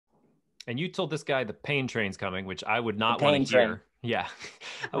And you told this guy the pain train's coming, which I would The not want to pain train. hear. Yeah.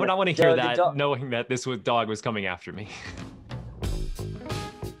 I would not want to hear The that dog. knowing that dog was coming after me.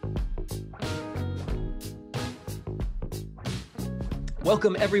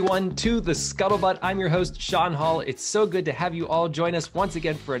 Welcome everyone to the Scuttlebutt. I'm your host, Sean Hall. It's so good to have you all join us once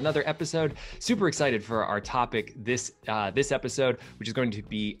again for another episode. Super excited for our topic this episode, which is going to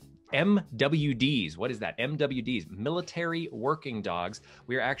be MWDs. What is that? MWDs, military working dogs.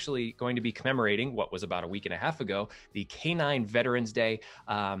 We are actually going to be commemorating what was about a week and a half ago, the Canine Veterans Day.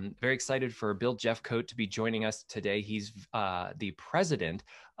 Very excited for Bill Jeffcoat to be joining us today. He's the president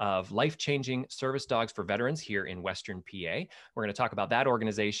of Life-Changing Service Dogs for Veterans here in Western PA. We're going to talk about that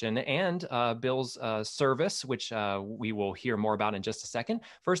organization and Bill's service, which we will hear more about in just a second.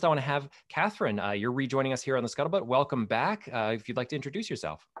 First, I want to have Catherine. You're rejoining us here on the Scuttlebutt. Welcome back. If you'd like to introduce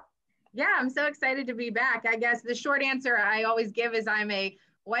yourself. Yeah, I'm so excited to be back. I guess the short answer I always give is I'm a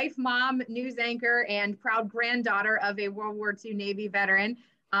wife, mom, news anchor, and proud granddaughter of a World War II Navy veteran.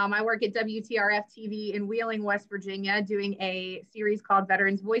 I work at WTRF TV in Wheeling, West Virginia, doing a series called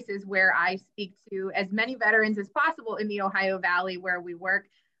Veterans Voices, where I speak to as many veterans as possible in the Ohio Valley where we work.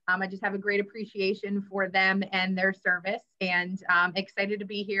 I just have a great appreciation for them and their service, and excited to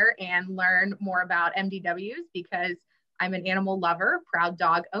be here and learn more about MDWs because I'm an animal lover, proud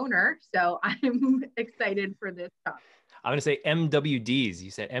dog owner. So I'm excited for this talk. I'm going to say MWDs. You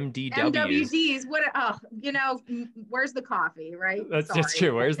said MDWs. MWDs. What? Oh, where's the coffee, right? That's just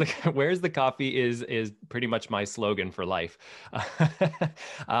true. Where's the coffee is pretty much my slogan for life.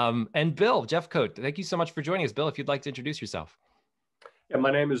 And Bill Jeffcoat, thank you so much for joining us. Bill, if you'd like to introduce yourself. Yeah,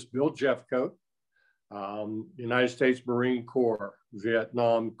 my name is Bill Jeffcoat, United States Marine Corps,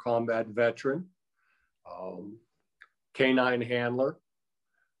 Vietnam combat veteran, canine handler,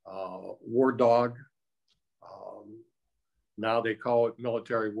 war dog. Now they call it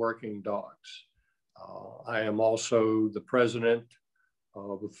military working dogs. I am also the president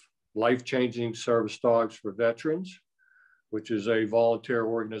of Life-Changing Service Dogs for Veterans, which is a volunteer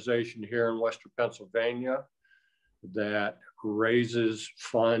organization here in Western Pennsylvania that raises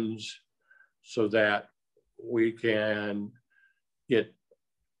funds so that we can get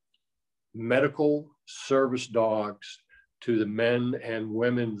medical service dogs to the men and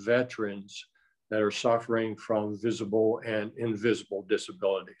women veterans that are suffering from visible and invisible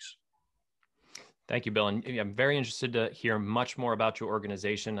disabilities. Thank you, Bill. And I'm very interested to hear much more about your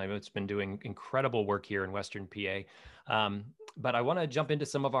organization. I know it's been doing incredible work here in Western PA. But I want to jump into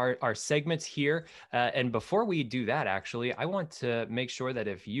some of our segments here. And before we do that, actually, I want to make sure that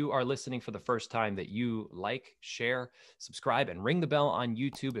if you are listening for the first time, that you like, share, subscribe, and ring the bell on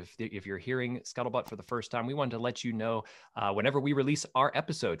YouTube. If you're hearing Scuttlebutt for the first time, we wanted to let you know whenever we release our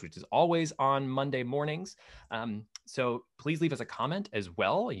episode, which is always on Monday mornings. So please leave us a comment as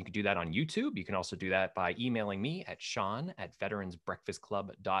well. You can do that on YouTube. You can also do that by emailing me at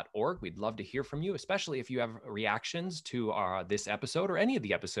sean@veteransbreakfastclub.org. We'd love to hear from you, especially if you have reactions to this episode or any of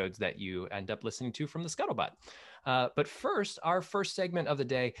the episodes that you end up listening to from the Scuttlebutt. But first, our first segment of the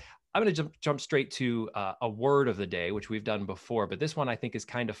day, I'm going to jump straight to a word of the day, which we've done before, but this one I think is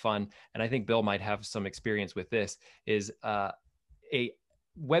kind of fun. And I think Bill might have some experience with this, is a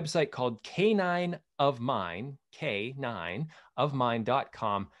website called K9 of Mine,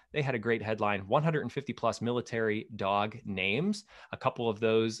 K9ofmine.com. They had a great headline, 150 plus military dog names, a couple of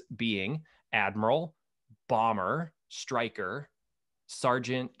those being Admiral, Bomber, Striker,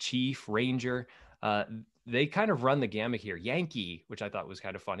 Sergeant, Chief, Ranger. They kind of run the gamut here. Yankee, which I thought was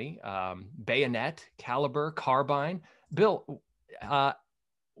kind of funny. Bayonet, Caliber, Carbine. Bill,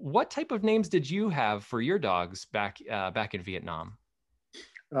 what type of names did you have for your dogs back in Vietnam?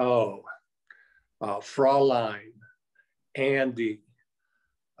 Fraulein, Andy,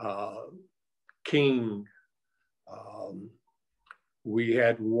 King. We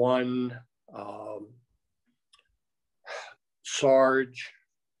had one Sarge.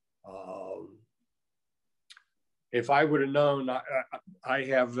 If I would have known, I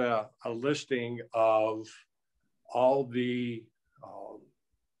have a listing of all the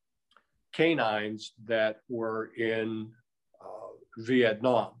canines that were in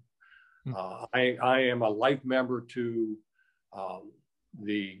Vietnam. I am a life member to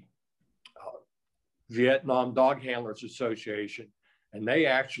the Vietnam Dog Handlers Association, and they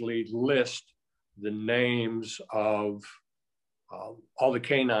actually list the names of all the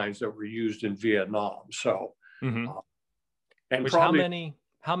canines that were used in Vietnam. So, and probably,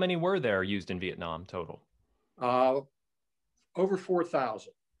 how many were there used in Vietnam total? Over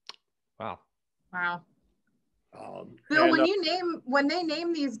 4,000. Wow. Wow. Bill, when they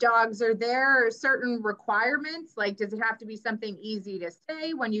name these dogs, are there certain requirements? Like, does it have to be something easy to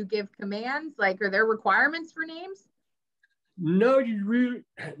say when you give commands? Like, are there requirements for names? No,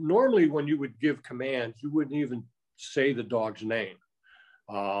 normally when you would give commands, you wouldn't even say the dog's name.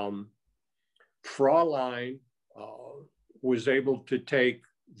 Fraulein was able to take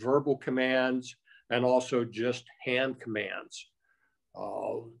verbal commands and also just hand commands.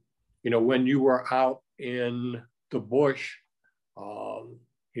 When you were out in the bush,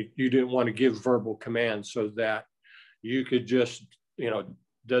 you didn't want to give verbal commands, so that you could just,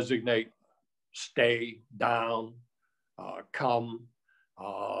 designate stay, down, come.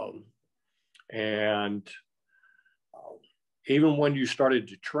 And even when you started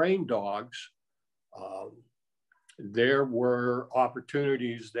to train dogs, there were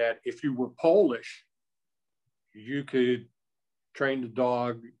opportunities that if you were Polish, you could train the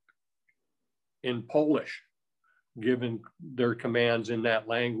dog in Polish, given their commands in that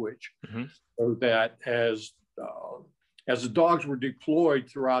language. Mm-hmm. So that as the dogs were deployed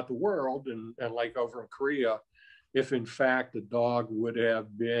throughout the world, and like over in Korea, if in fact the dog would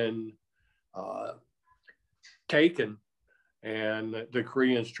have been taken and the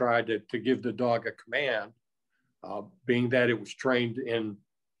Koreans tried to give the dog a command, being that it was trained in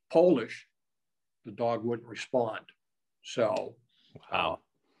Polish, the dog wouldn't respond. So, wow,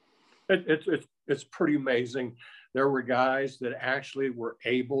 it's pretty amazing. There were guys that actually were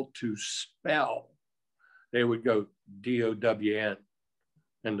able to spell. They would go DOWN,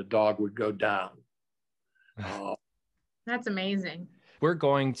 and the dog would go down. That's amazing. We're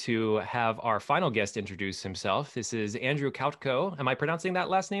going to have our final guest introduce himself. This is Andrew Kautko. Am I pronouncing that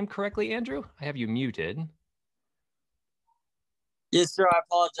last name correctly, Andrew? I have you muted. Yes, sir. I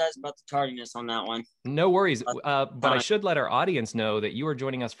apologize about the tardiness on that one. No worries. But I should let our audience know that you are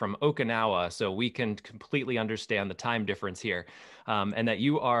joining us from Okinawa, so we can completely understand the time difference here, and that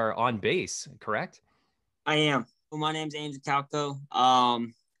you are on base, correct? I am. Well, my name's Andrew Kautko.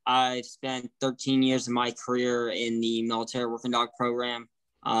 I've spent 13 years of my career in the military working dog program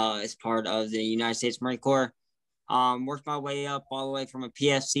as part of the United States Marine Corps. Worked my way up all the way from a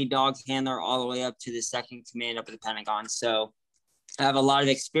PFC dog handler all the way up to the second command up at the Pentagon. So I have a lot of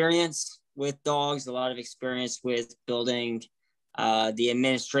experience with dogs, a lot of experience with building the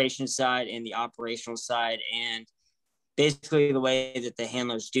administration side and the operational side. And basically the way that the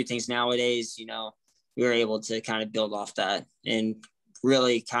handlers do things nowadays, we were able to kind of build off that, and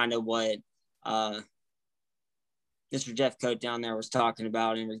really kind of what Mr. Jeff Coate down there was talking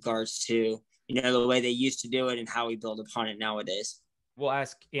about in regards to, the way they used to do it and how we build upon it nowadays. We'll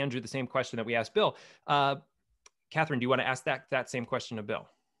ask Andrew the same question that we asked Bill. Catherine, do you want to ask that same question of Bill,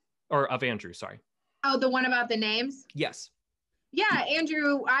 or of Andrew? Sorry. Oh, the one about the names? Yes. Yeah,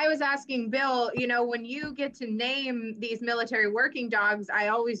 Andrew, I was asking Bill, when you get to name these military working dogs, I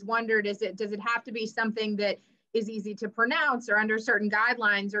always wondered, does it have to be something that is easy to pronounce or under certain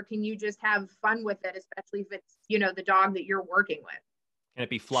guidelines, or can you just have fun with it, especially if it's, the dog that you're working with? Can it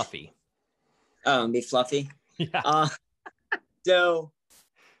be fluffy? Be fluffy? Yeah. So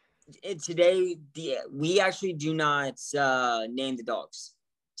today, we actually do not name the dogs.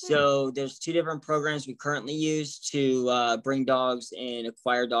 So there's two different programs we currently use to bring dogs and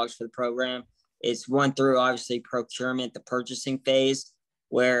acquire dogs for the program. It's one through, obviously, procurement, the purchasing phase,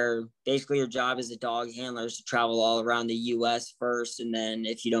 where basically your job as a dog handler is to travel all around the U.S. first. And then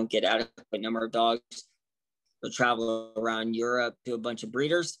if you don't get adequate number of dogs, you'll travel around Europe to a bunch of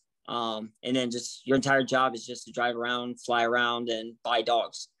breeders. And then just your entire job is just to drive around, fly around, and buy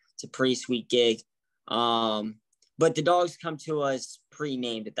dogs. It's a pretty sweet gig. But the dogs come to us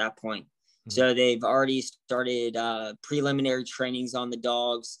pre-named at that point. Mm-hmm. So they've already started preliminary trainings on the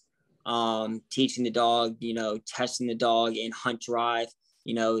dogs, teaching the dog, testing the dog in hunt drive,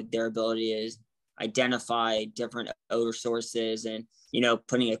 their ability to identify different odor sources, and,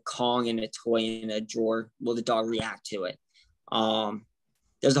 putting a Kong and a toy in a drawer. Will the dog react to it?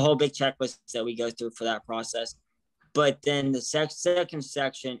 There's a whole big checklist that we go through for that process. But then the second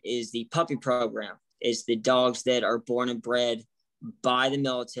section is the puppy program. It's the dogs that are born and bred by the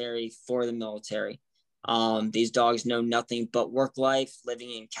military for the military. These dogs know nothing but work life, living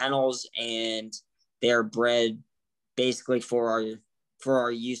in kennels, and they're bred basically for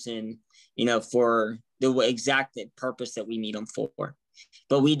our use in, for the exact purpose that we need them for.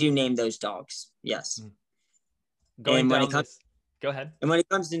 But we do name those dogs. Yes. Go ahead. And when it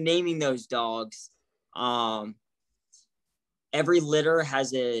comes to naming those dogs, every litter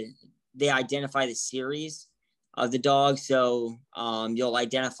they identify the series of the dog. So you'll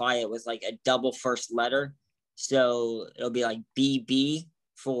identify it with like a double first letter. So it'll be like BB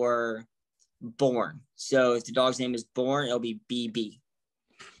for Born. So if the dog's name is Born, it'll be BB.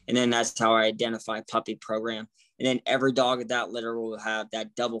 And then that's how I identify puppy program. And then every dog of that litter will have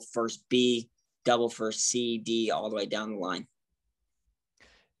that double first B, double first C, D, all the way down the line.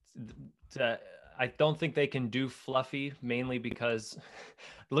 I don't think they can do Fluffy, mainly because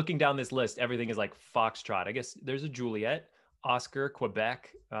looking down this list, everything is like Foxtrot. I guess there's a Juliet, Oscar,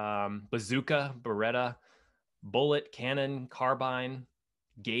 Quebec, Bazooka, Beretta, Bullet, Cannon, Carbine,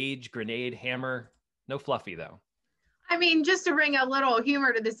 Gauge, Grenade, Hammer. No Fluffy, though. I mean, just to bring a little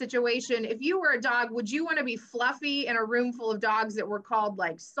humor to the situation, if you were a dog, would you want to be Fluffy in a room full of dogs that were called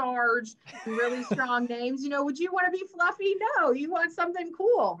like Sarge and really strong names? You know, would you want to be Fluffy? No, you want something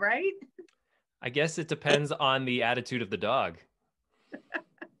cool, right? I guess it depends on the attitude of the dog.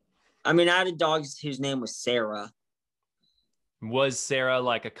 I mean, I had a dog whose name was Sarah. Was Sarah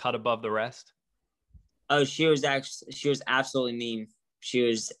like a cut above the rest? Oh, she was absolutely mean. She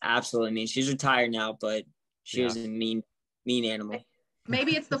was absolutely mean. She's retired now, but she was a mean animal.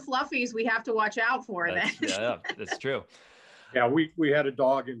 Maybe it's the Fluffies we have to watch out for then. Yeah, that's true. Yeah, we had a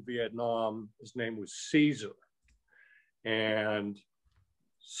dog in Vietnam. His name was Caesar. And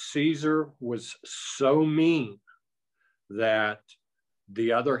Caesar was so mean that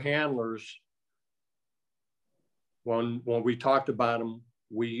the other handlers, when we talked about him,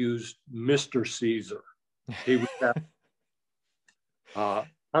 we used Mr. Caesar. He was that,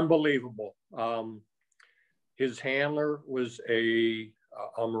 unbelievable. His handler was a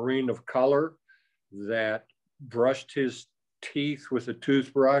Marine of color that brushed his teeth with a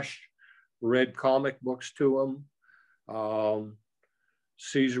toothbrush, read comic books to him.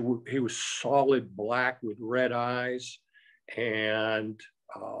 Caesar, he was solid black with red eyes, and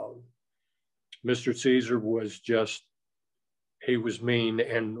Mr. Caesar was just, he was mean.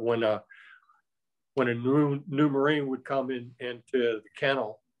 And when a new Marine would come into the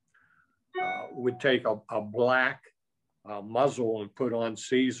kennel, would take a black muzzle and put on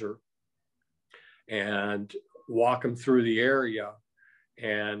Caesar and walk him through the area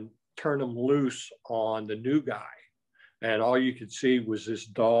and turn him loose on the new guy. And all you could see was this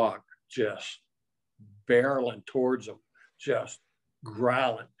dog just barreling towards him, just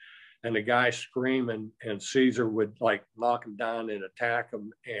growling. And the guy screaming, and Caesar would like knock him down and attack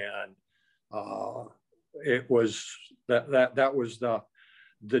him. And it was that was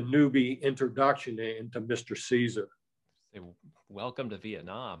the newbie introduction into Mr. Caesar. Welcome to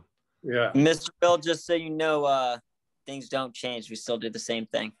Vietnam. Yeah. Mr. Bill, just so you know, things don't change. We still do the same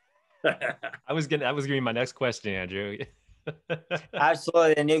thing. That was gonna be my next question, Andrew.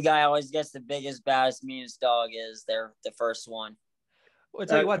 Absolutely. The new guy always gets the biggest, baddest, meanest dog is they're the first one. Well, I'll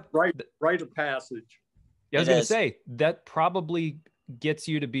tell you what. Rite of passage. Yeah, I was going to say, that probably gets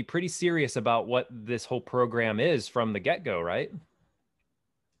you to be pretty serious about what this whole program is from the get-go, right?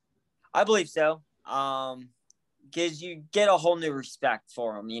 I believe so. Because you get a whole new respect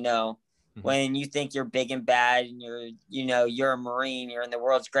for them, you know. Mm-hmm. When you think you're big and bad and you're a Marine, you're in the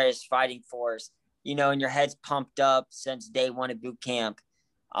world's greatest fighting force, you know, and your head's pumped up since day one of boot camp.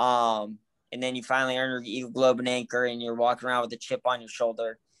 And then you finally earn your Eagle Globe and Anchor and you're walking around with a chip on your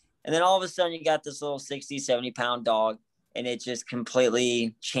shoulder. And then all of a sudden you got this little 60, 70-pound dog, and it just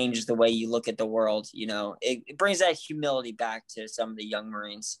completely changes the way you look at the world. You know, it brings that humility back to some of the young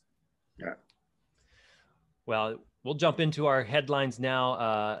Marines. Yeah. Well, we'll jump into our headlines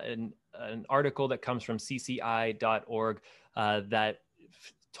now. An article that comes from cci.org that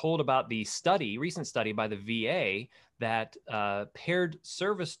told about the recent study by the VA that paired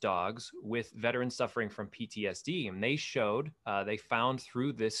service dogs with veterans suffering from PTSD. And they found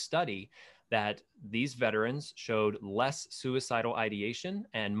through this study that these veterans showed less suicidal ideation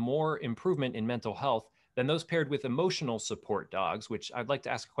and more improvement in mental health than those paired with emotional support dogs, which I'd like to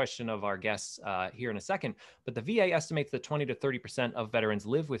ask a question of our guests here in a second. But the VA estimates that 20 to 30% of veterans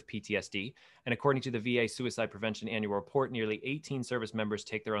live with PTSD. And according to the VA Suicide Prevention Annual Report, nearly 18 service members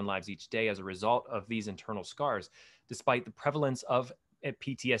take their own lives each day as a result of these internal scars. Despite the prevalence of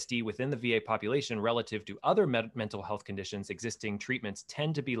PTSD within the VA population relative to other mental health conditions, existing treatments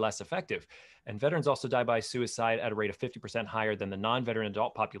tend to be less effective. And veterans also die by suicide at a rate of 50% higher than the non-veteran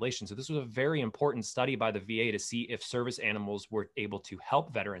adult population. So this was a very important study by the VA to see if service animals were able to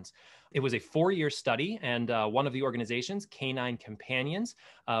help veterans. It was a 4-year study, and one of the organizations, Canine Companions,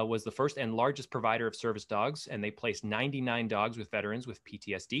 was the first and largest provider of service dogs, and they placed 99 dogs with veterans with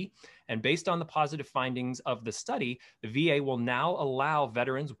PTSD. And based on the positive findings of the study, the VA will now allow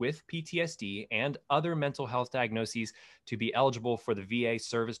veterans with PTSD and other mental health diagnoses to be eligible for the VA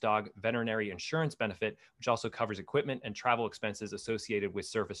Service Dog Veterinary Insurance Benefit, which also covers equipment and travel expenses associated with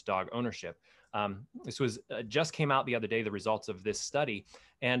service dog ownership. This was just came out the other day, the results of this study.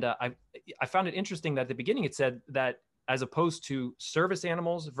 And I found it interesting that at the beginning it said that as opposed to service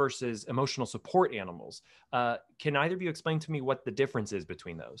animals versus emotional support animals, can either of you explain to me what the difference is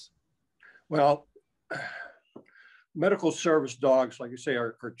between those? Well, medical service dogs, like you say,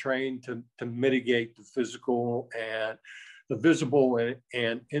 are trained to mitigate the physical and the visible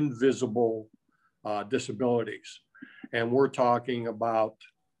and invisible disabilities. And we're talking about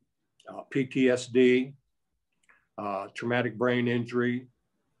PTSD, traumatic brain injury,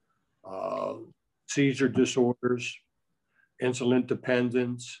 seizure disorders, insulin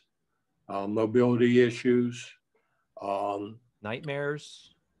dependence, mobility issues.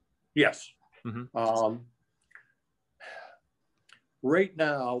 Nightmares? Yes. Mm-hmm. Right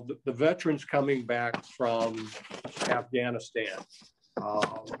now, the veterans coming back from Afghanistan,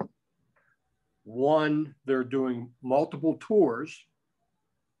 one, they're doing multiple tours.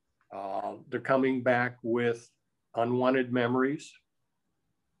 They're coming back with unwanted memories,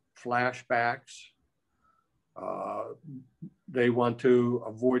 flashbacks. They want to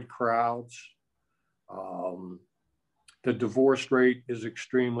avoid crowds. The divorce rate is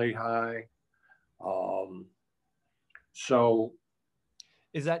extremely high. So,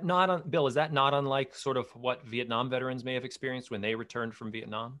 is that not Bill? Is that not unlike sort of what Vietnam veterans may have experienced when they returned from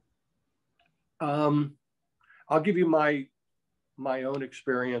Vietnam? I'll give you my own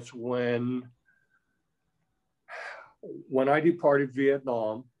experience when I departed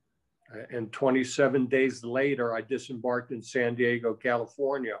Vietnam, and 27 days later, I disembarked in San Diego,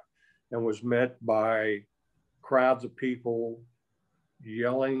 California, and was met by crowds of people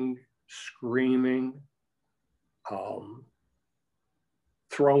yelling, screaming,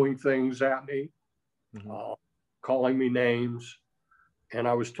 throwing things at me, mm-hmm. Calling me names. And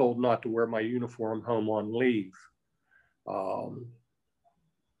I was told not to wear my uniform home on leave.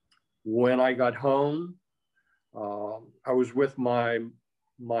 When I got home, I was with my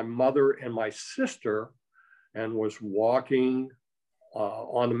mother and my sister and was walking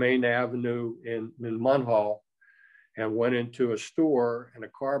on the main avenue in Munhall, and went into a store, and a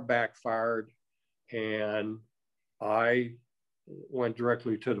car backfired, and I went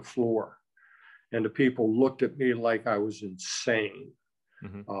directly to the floor. And the people looked at me like I was insane.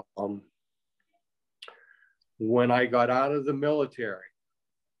 Mm-hmm. When I got out of the military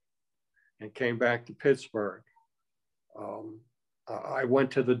and came back to Pittsburgh, I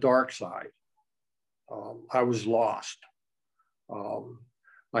went to the dark side. I was lost.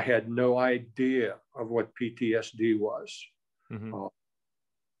 I had no idea of what PTSD was. Mm-hmm.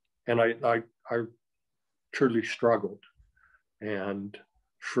 And I truly struggled. And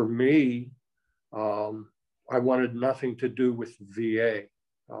for me, I wanted nothing to do with VA.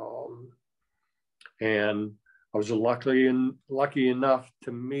 And I was lucky enough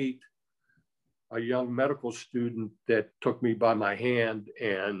to meet a young medical student that took me by my hand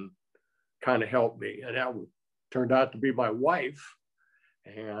and kind of helped me. And that turned out to be my wife.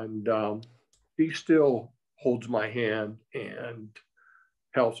 And she still holds my hand and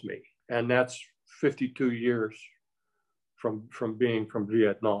helps me. And that's 52 years from being from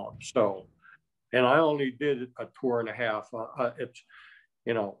Vietnam. So, and I only did a tour and a half. It's,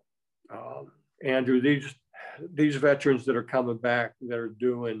 Andrew, these veterans that are coming back that are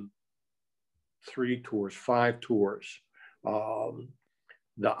doing 3 tours, 5 tours, the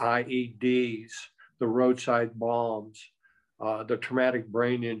IEDs, the roadside bombs, the traumatic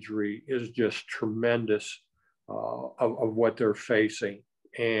brain injury is just tremendous of what they're facing.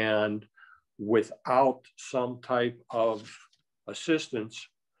 And without some type of assistance,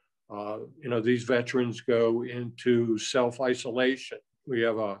 these veterans go into self-isolation. We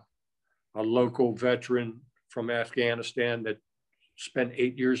have a local veteran from Afghanistan that spent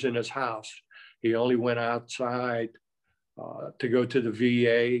 8 years in his house. He only went outside to go to the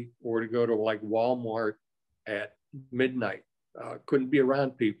VA or to go to like Walmart at midnight. Couldn't be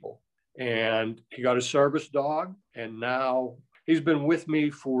around people. And he got a service dog, and now he's been with me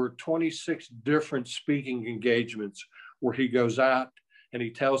for 26 different speaking engagements where he goes out and he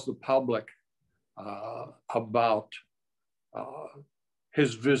tells the public about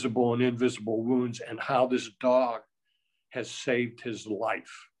his visible and invisible wounds and how this dog has saved his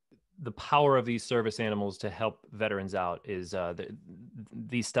life. The power of these service animals to help veterans out is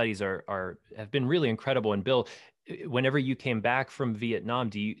these studies have been really incredible. And Bill, whenever you came back from Vietnam,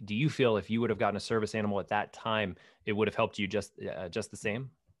 do you feel if you would have gotten a service animal at that time, it would have helped you just the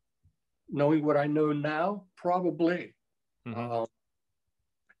same? Knowing what I know now, probably. Mm-hmm.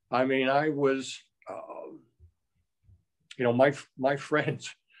 I mean, I was, my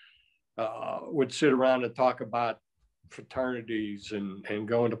friends would sit around and talk about fraternities and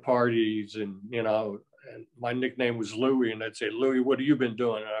going to parties, and and my nickname was Louie, and they'd say, Louie, what have you been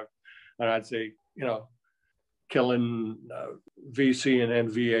doing? And I'd say, killing VC and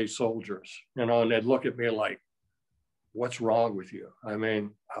NVA soldiers, and they'd look at me like, what's wrong with you? I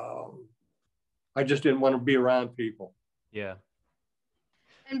mean, I just didn't want to be around people. Yeah.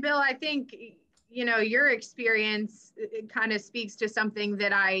 And Bill, I think, your experience kind of speaks to something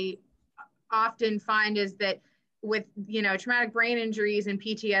that I often find is that with, traumatic brain injuries and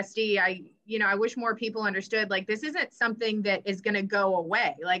PTSD, I wish more people understood, like, this isn't something that is going to go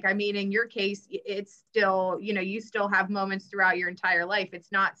away. Like, I mean, in your case, it's still, you still have moments throughout your entire life.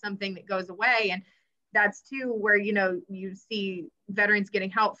 It's not something that goes away. And that's too where, you see veterans getting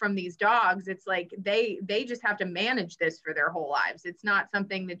help from these dogs. It's like, they just have to manage this for their whole lives. It's not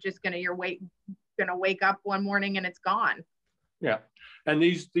something that just you're gonna wake up one morning and it's gone. Yeah. And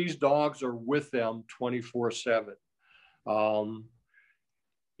these dogs are with them 24/7.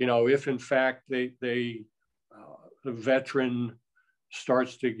 If in fact the veteran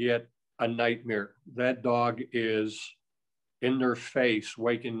starts to get a nightmare, that dog is in their face,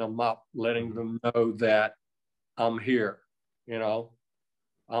 waking them up, letting them know that I'm here,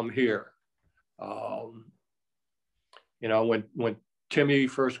 I'm here. When Timmy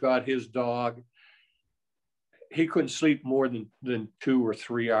first got his dog, he couldn't sleep more than 2 or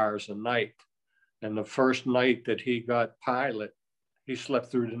 3 hours a night. And the first night that he got Pilot, he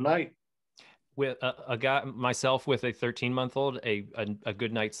slept through the night. With a guy, myself with a 13-month-old, a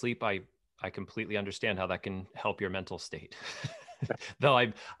good night's sleep, I completely understand how that can help your mental state. Though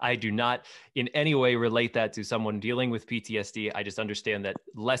I do not in any way relate that to someone dealing with PTSD. I just understand that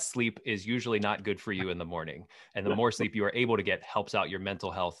less sleep is usually not good for you in the morning. And the more sleep you are able to get helps out your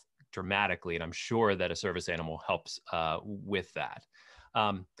mental health dramatically. And I'm sure that a service animal helps with that.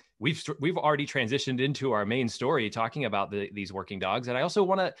 We've already transitioned into our main story talking about these working dogs. And I also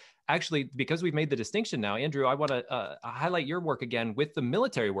want to actually, because we've made the distinction now, Andrew, I want to highlight your work again with the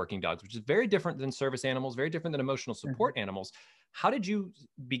military working dogs, which is very different than service animals, very different than emotional support animals. How did you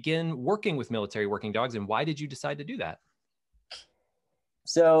begin working with military working dogs, and why did you decide to do that?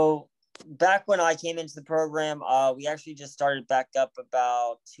 So back when I came into the program, we actually just started back up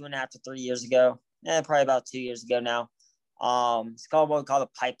about 2.5 to 3 years ago. Probably about 2 years ago now. It's called what we call the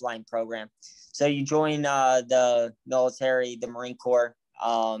pipeline program. So you join the military, the Marine Corps,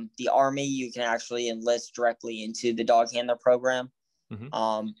 the Army. You can actually enlist directly into the dog handler program.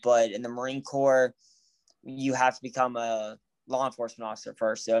 But in the Marine Corps, you have to become a law enforcement officer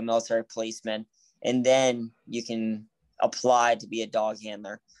first, so a military policeman, and then you can apply to be a dog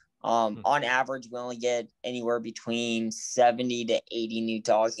handler. On average, we only get anywhere between 70 to 80 new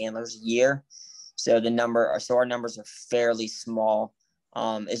dog handlers a year. So our numbers are fairly small.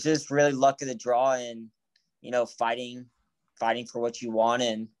 It's just really luck of the draw and, fighting for what you want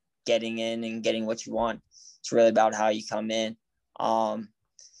and getting in and getting what you want. It's really about how you come in.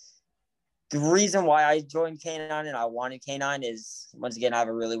 The reason why I joined K9 and I wanted K9 is, once again, I have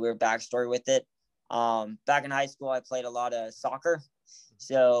a really weird backstory with it. Back in high school, I played a lot of soccer.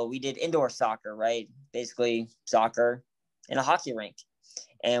 So we did indoor soccer, right? Basically soccer in a hockey rink.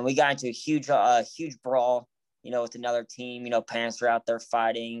 And we got into a huge brawl, with another team. Parents were out there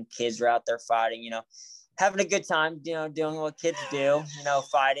fighting, kids were out there fighting, having a good time, doing what kids do,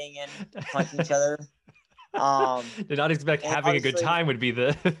 fighting and punching each other. Did not expect having a good time would be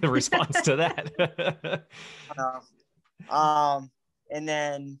the response to that. And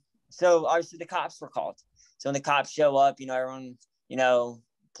then, so obviously the cops were called. So when the cops show up, everyone,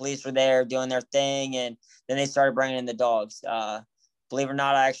 police were there doing their thing. And then they started bringing in the dogs. Believe it or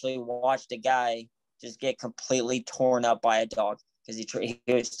not, I actually watched a guy just get completely torn up by a dog because he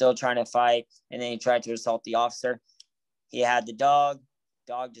was still trying to fight, and then he tried to assault the officer. He had the dog.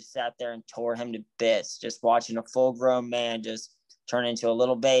 Dog just sat there and tore him to bits, just watching a full-grown man just turn into a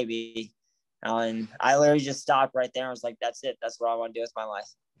little baby. And I literally just stopped right there and was like, that's it. That's what I want to do with my life.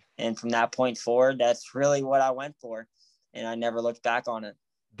 And from that point forward, that's really what I went for. And I never looked back on it.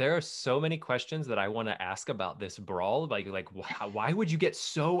 There are so many questions that I want to ask about this brawl. Like, why would you get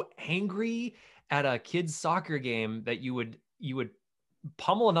so angry at a kid's soccer game that you would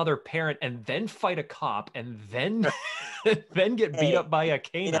pummel another parent and then fight a cop and then then get beat up by a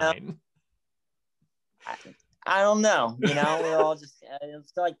canine? I don't know. We're all just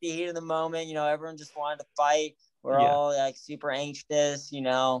it's like the heat of the moment. Everyone just wanted to fight. We're all like super anxious.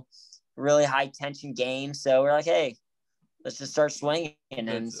 Really high tension game. So we're like, hey, let's just start swinging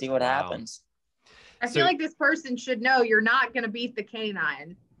and see what happens. I feel like this person should know you're not going to beat the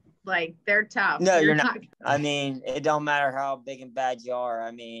canine. Like, they're tough. No, you're not. I mean, it don't matter how big and bad you are. I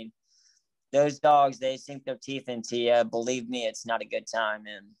mean, those dogs, they sink their teeth into you. Believe me, it's not a good time.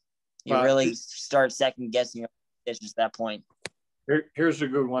 And you really start second guessing your decisions at that point. Here's a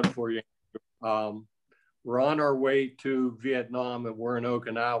good one for you. We're on our way to Vietnam, and we're in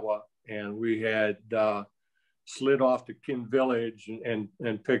Okinawa, and we had slid off to Kin Village and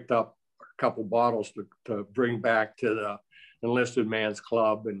picked up a couple bottles to bring back to the enlisted man's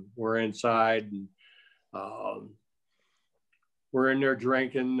club. And we're inside, and we're in there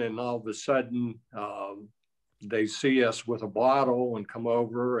drinking, and all of a sudden they see us with a bottle and come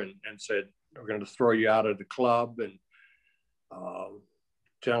over and said, "We're going to throw you out of the club." And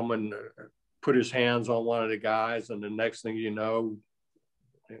gentleman put his hands on one of the guys, and the next thing you know,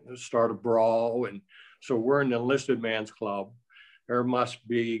 start a brawl. And so we're in the enlisted man's club. There must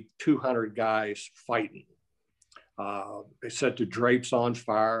be 200 guys fighting. They set the drapes on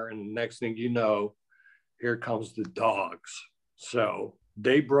fire, and the next thing you know, here comes the dogs. So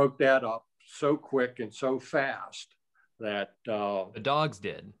they broke that up so quick and so fast that the dogs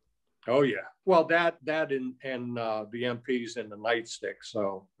did. Oh yeah, well that and the MPs and the nightstick.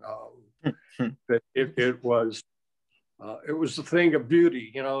 So it was a thing of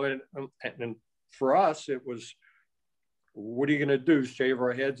beauty, you know. And for us, it was, what are you going to do? Shave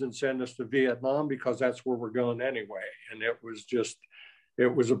our heads and send us to Vietnam, because that's where we're going anyway. And it was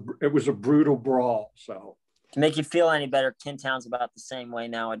a brutal brawl. So to make you feel any better, Tin Town's about the same way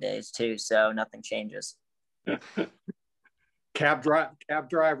nowadays too. So nothing changes. Cab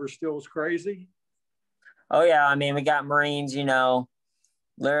driver still is crazy. Oh yeah, I mean, we got Marines. You know,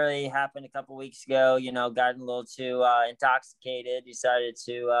 literally happened a couple weeks ago. You know, got a little too intoxicated. Decided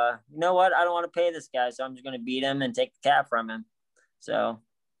to, you know what? I don't want to pay this guy, so I'm just going to beat him and take the cab from him. So.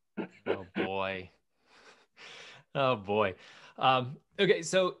 Oh boy. Oh boy. Okay,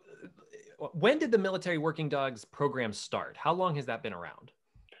 so when did the military working dogs program start? How long has that been around?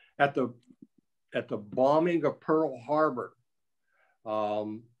 At the bombing of Pearl Harbor,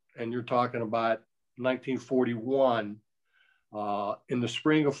 and you're talking about 1941. In the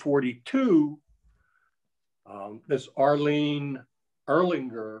spring of 42, this Arlene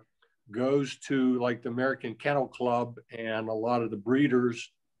Erlinger goes to like the American Kennel Club and a lot of the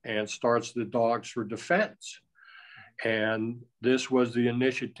breeders and starts the Dogs for Defense. And this was the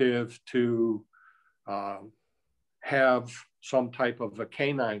initiative to have some type of a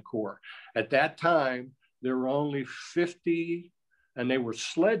canine corps. At that time, there were only 50, and they were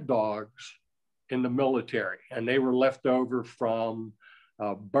sled dogs in the military, and they were left over from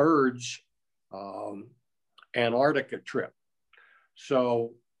Bird's Antarctica trip.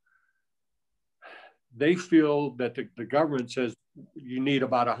 So they feel that the government says you need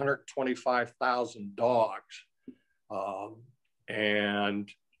about 125,000 dogs. And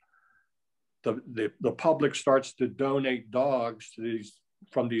the public starts to donate dogs to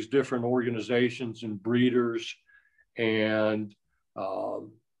from these different organizations and breeders. And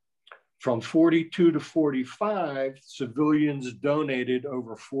from 42 to 45, civilians donated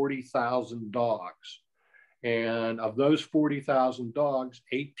over 40,000 dogs. And of those 40,000 dogs,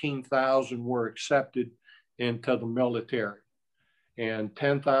 18,000 were accepted into the military. And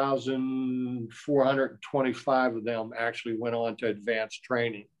 10,425 of them actually went on to advanced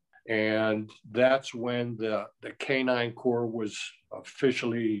training. And that's when the Canine Corps was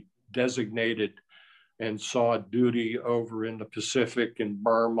officially designated and saw duty over in the Pacific and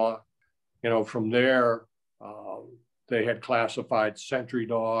Burma. You know, from there, they had classified sentry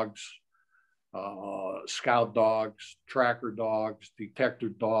dogs, scout dogs, tracker dogs, detector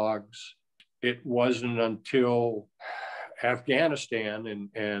dogs. It wasn't until Afghanistan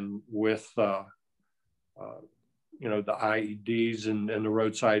and with you know, the IEDs and the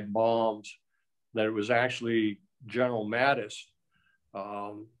roadside bombs, that it was actually General Mattis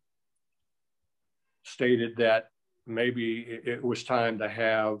stated that maybe it was time to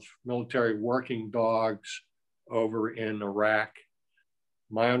have military working dogs over in Iraq.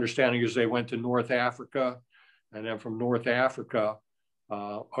 My understanding is they went to North Africa, and then from North Africa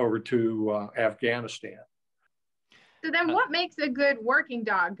over to Afghanistan. So then what makes a good working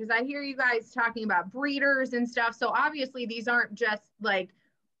dog? Because I hear you guys talking about breeders and stuff. So obviously these aren't just like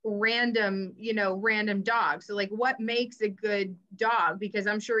random dogs. So like, what makes a good dog? Because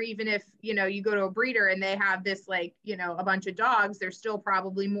I'm sure even if, you know, you go to a breeder and they have this, like, you know, a bunch of dogs, there's still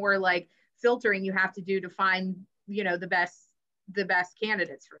probably more like filtering you have to do to find, you know, the best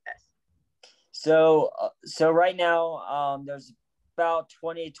candidates for this. So right now, there's about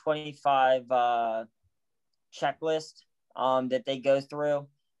 25 checklist that they go through,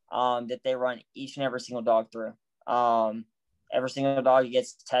 that they run each and every single dog through. Every single dog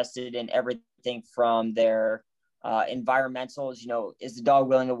gets tested in everything from their Environmentals, is the dog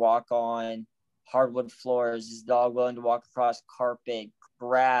willing to walk on hardwood floors? Is the dog willing to walk across carpet,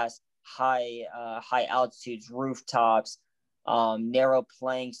 grass, high altitudes, rooftops, narrow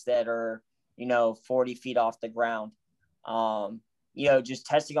planks that are, 40 feet off the ground? Just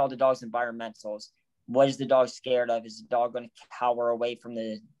testing all the dog's environmentals. What is the dog scared of? Is the dog going to cower away from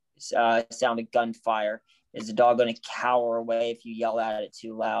the sound of gunfire? Is the dog going to cower away if you yell at it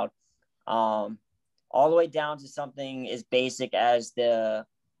too loud? All the way down to something as basic as the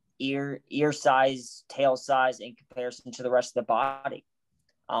ear size, tail size in comparison to the rest of the body.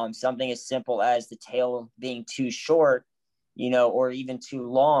 Something as simple as the tail being too short, or even too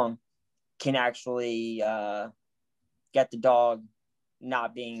long can actually get the dog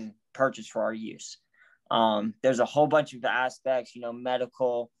not being purchased for our use. There's a whole bunch of aspects,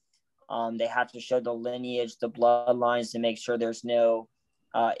 medical. They have to show the lineage, the bloodlines to make sure there's no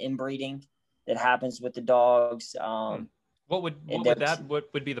inbreeding that happens with the dogs. What would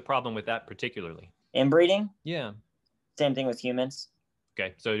be the problem with that particularly? Inbreeding? Yeah. Same thing with humans.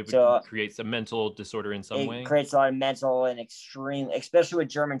 Okay, so it would create some mental disorder in some way? It creates a lot of mental and extreme, especially with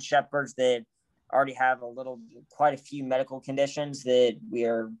German Shepherds that already have quite a few medical conditions that we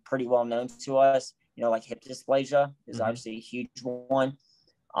are pretty well known to us. Like hip dysplasia is obviously a huge one.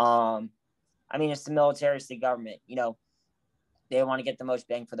 It's the military, it's the government. They want to get the most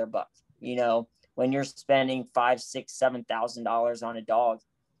bang for their buck. When you're spending $5,000, $6,000, $7,000 on a dog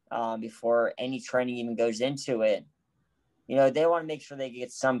before any training even goes into it, they want to make sure they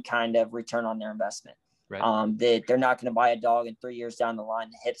get some kind of return on their investment. Right. That they're not going to buy a dog and 3 years down the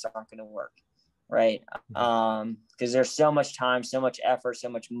line, the hips aren't going to work. Right. Because there's so much time, so much effort, so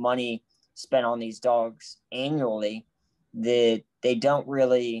much money spent on these dogs annually that they don't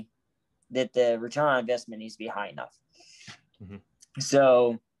really, that the return on investment needs to be high enough.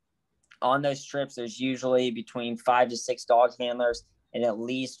 So on those trips, there's usually between 5 to 6 dog handlers and at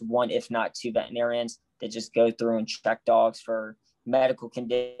least 1, if not 2 veterinarians that just go through and check dogs for medical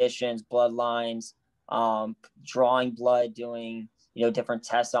conditions, bloodlines, drawing blood, doing, different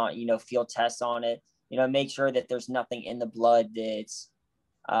tests on, field tests on it, make sure that there's nothing in the blood that's,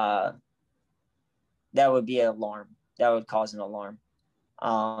 that would be an alarm, that would cause an alarm.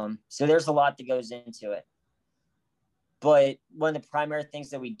 So there's a lot that goes into it. But one of the primary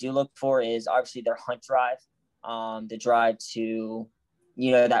things that we do look for is obviously their hunt drive, the drive to,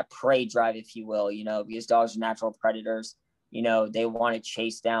 that prey drive, if you will, because dogs are natural predators. They want to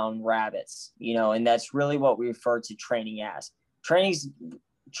chase down rabbits, and that's really what we refer to training as.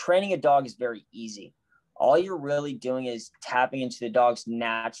 Training a dog is very easy. All you're really doing is tapping into the dog's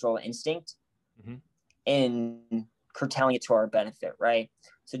natural instinct and curtailing it to our benefit, right?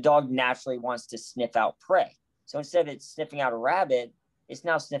 So dog naturally wants to sniff out prey. So instead of it sniffing out a rabbit, it's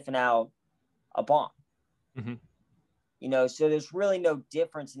now sniffing out a bomb. So there's really no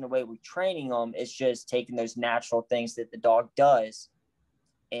difference in the way we're training them. It's just taking those natural things that the dog does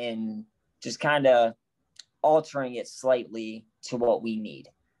and just kind of altering it slightly to what we need.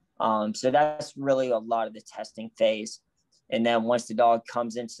 So that's really a lot of the testing phase. And then once the dog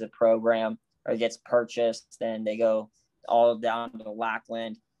comes into the program or gets purchased, then they go all down to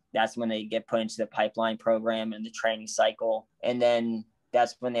Lackland. That's when they get put into the pipeline program and the training cycle. And then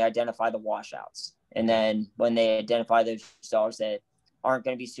that's when they identify the washouts. And then when they identify those dogs that aren't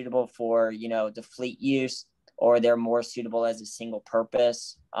going to be suitable for, the fleet use, or they're more suitable as a single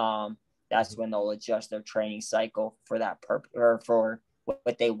purpose, that's when they'll adjust their training cycle for that purpose, or for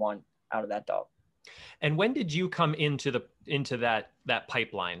what they want out of that dog. And when did you come into that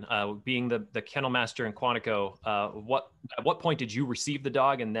pipeline? Being the kennel master in Quantico, at what point did you receive the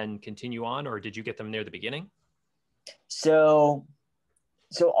dog and then continue on, or did you get them near the beginning? So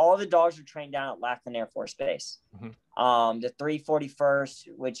all the dogs are trained down at Lackland Air Force Base. The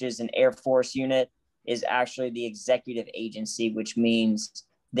 341st, which is an Air Force unit, is actually the executive agency, which means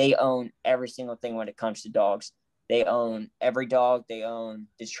they own every single thing when it comes to dogs. They own every dog. They own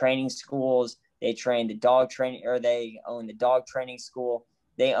the training schools. They train the dog training, or they own the dog training school.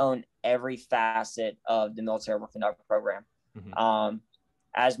 They own every facet of the military working dog program.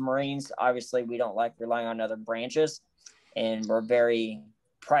 As Marines, obviously, we don't like relying on other branches, and we're very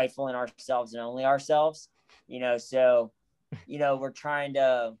prideful in ourselves and only ourselves, so, we're trying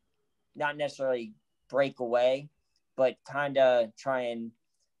to not necessarily break away, but kind of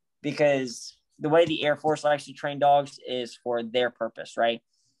because the way the Air Force likes to train dogs is for their purpose, right?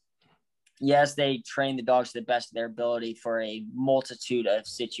 Yes, they train the dogs to the best of their ability for a multitude of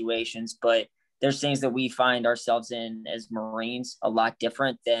situations, but there's things that we find ourselves in as Marines a lot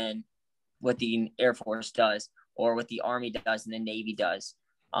different than what the Air Force does, or what the Army does and the Navy does.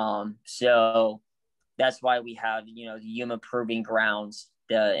 So that's why we have, the Yuma Proving Grounds,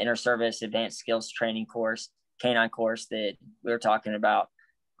 the Inter-Service Advanced Skills Training course, canine course that we were talking about.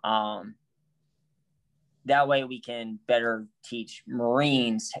 That way we can better teach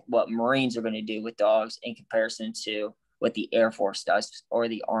Marines what Marines are going to do with dogs in comparison to what the Air Force does or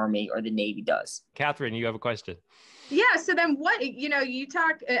the Army or the Navy does. Catherine, you have a question. Yeah. So then what, you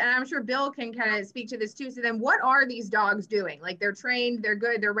talk, and I'm sure Bill can kind of speak to this too. So then what are these dogs doing? Like, they're trained, they're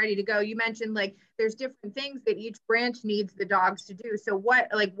good, they're ready to go. You mentioned like there's different things that each branch needs the dogs to do. So what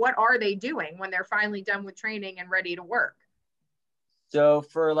are they doing when they're finally done with training and ready to work? So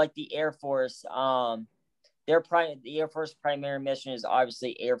for like the Air Force, the Air Force primary mission is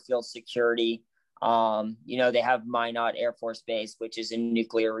obviously airfield security. They have Minot Air Force Base, which is a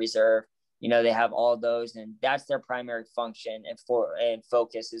nuclear reserve. They have all those, and that's their primary function. And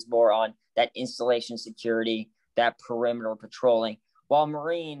focus is more on that installation security, that perimeter patrolling. While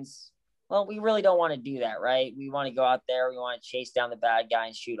Marines, well, we really don't want to do that, right? We want to go out there, we want to chase down the bad guy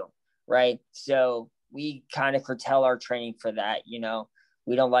and shoot them, right? So we kind of curtail our training for that.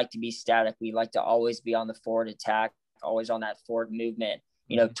 We don't like to be static. We like to always be on the forward attack, always on that forward movement,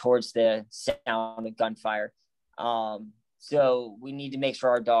 towards the sound of gunfire. So we need to make sure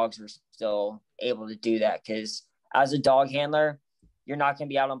our dogs are still able to do that, because as a dog handler, you're not going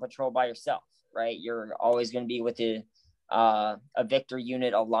to be out on patrol by yourself, right? You're always going to be with a Victor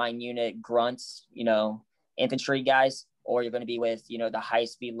unit, a line unit, grunts, infantry guys, or you're going to be with, the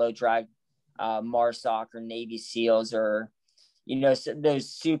high-speed, low-drag MARSOC or Navy SEALs, or, those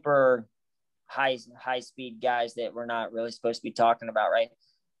super high-speed guys that we're not really supposed to be talking about, right?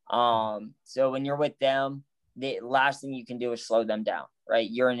 So when you're with them, the last thing you can do is slow them down, right?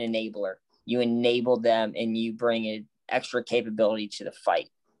 You're an enabler. You enable them and you bring an extra capability to the fight.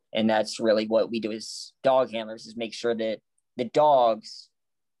 And that's really what we do as dog handlers, is make sure that the dogs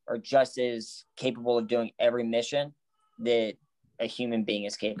are just as capable of doing every mission that a human being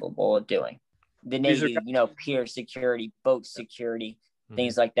is capable of doing. The Navy, pier security, boat security,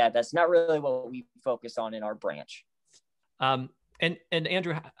 things like that. That's not really what we focus on in our branch. And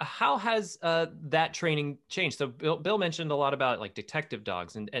Andrew, how has that training changed? So Bill mentioned a lot about like detective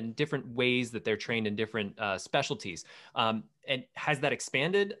dogs and different ways that they're trained in different specialties. And has that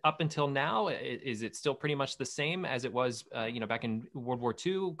expanded up until now? Is it still pretty much the same as it was, back in World War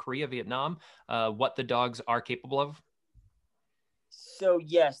II, Korea, Vietnam, what the dogs are capable of? So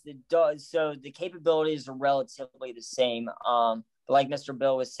yes, so the capabilities are relatively the same. But like Mr.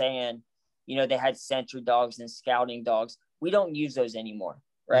 Bill was saying, they had sentry dogs and scouting dogs. We don't use those anymore,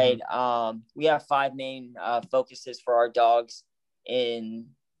 right? Mm-hmm. We have 5 main focuses for our dogs. In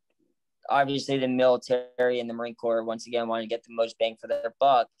obviously the military and the Marine Corps, once again, want to get the most bang for their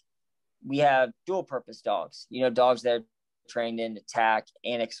buck. We have dual purpose dogs, dogs that are trained in attack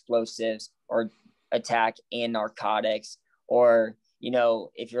and explosives, or attack and narcotics, or,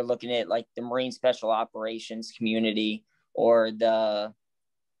 if you're looking at like the Marine Special Operations community, or the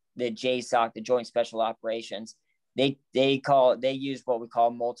JSOC, the Joint Special Operations, they use what we call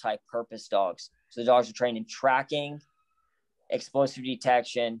multi-purpose dogs. So the dogs are trained in tracking, explosive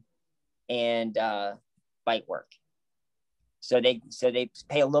detection, and bite work. So they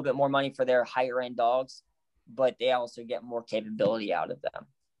pay a little bit more money for their higher end dogs, but they also get more capability out of them.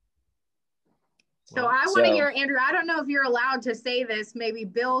 So I want to hear, Andrew, I don't know if you're allowed to say this. Maybe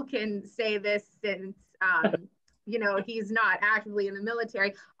Bill can say this since, he's not actively in the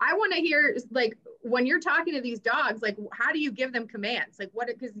military. I want to hear, like, when you're talking to these dogs, like, how do you give them commands? Like,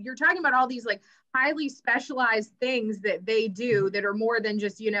 because you're talking about all these, like, highly specialized things that they do that are more than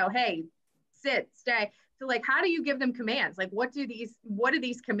just, hey, sit, stay. So, like, how do you give them commands? Like, what do these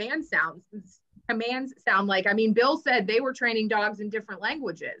commands sound like? I mean, Bill said they were training dogs in different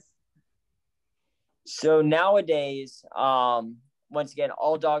languages. So nowadays, once again,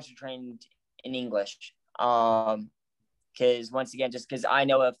 all dogs are trained in English. Because once again, just because I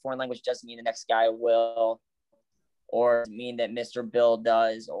know a foreign language doesn't mean the next guy will, or mean that Mr. Bill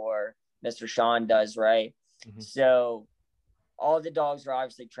does or Mr. Sean does, right? Mm-hmm. So all the dogs are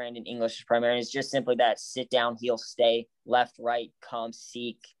obviously trained in English primarily. It's just simply that: sit down, heel, stay, left, right, come,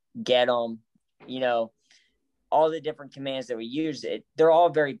 seek, get them, all the different commands that we use. They're all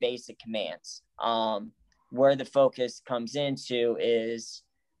very basic commands. Where the focus comes into is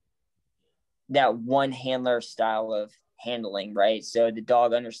that one handler style of handling, right? So the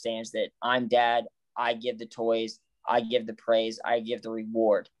dog understands that I'm dad, I give the toys, I give the praise, I give the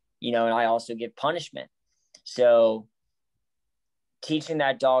reward, and I also give punishment. So teaching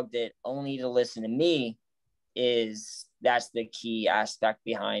that dog that only to listen to me that's the key aspect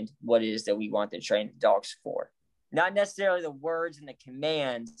behind what it is that we want to train the dogs for. Not necessarily the words and the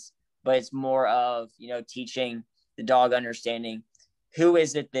commands, but it's more of, teaching the dog, understanding who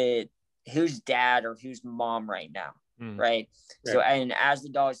is it that who's dad or who's mom right now. Right. Yeah. So, and as the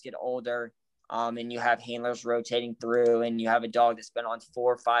dogs get older, and you have handlers rotating through, and you have a dog that's been on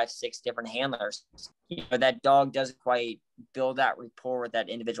 4, 5, 6 different handlers, that dog doesn't quite build that rapport with that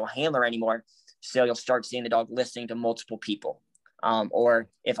individual handler anymore. So you'll start seeing the dog listening to multiple people. Or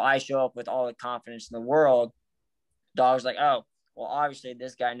if I show up with all the confidence in the world, dog's like, oh, well, obviously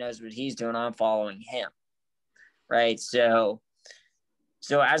this guy knows what he's doing. I'm following him. Right. So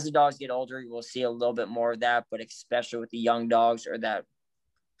as the dogs get older, you will see a little bit more of that, but especially with the young dogs or that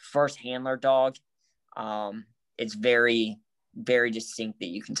first handler dog, it's very, very distinct that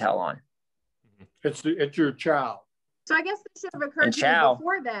you can tell on. It's your chow. So I guess this should have occurred to me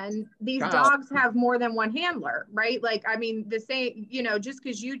before then. These dogs have more than one handler, right? Like, I mean, the same, just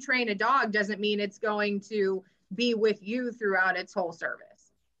because you train a dog doesn't mean it's going to be with you throughout its whole service.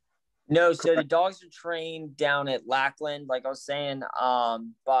 No, so the dogs are trained down at Lackland, like I was saying,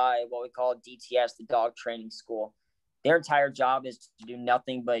 by what we call DTS, the dog training school. Their entire job is to do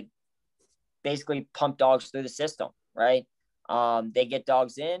nothing but basically pump dogs through the system, right? They get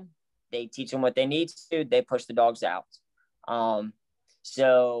dogs in, they teach them what they need to, they push the dogs out.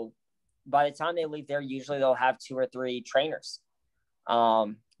 So by the time they leave there, usually they'll have 2 or 3 trainers.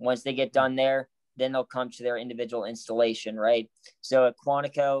 Once they get done there, then they'll come to their individual installation, right? So at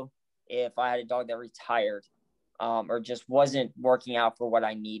Quantico, if I had a dog that retired or just wasn't working out for what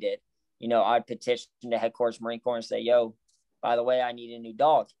I needed, I'd petition the headquarters Marine Corps and say, yo, by the way, I need a new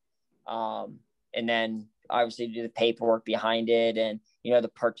dog. And then obviously do the paperwork behind it and,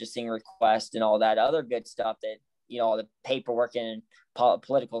 the purchasing request and all that other good stuff that, all the paperwork and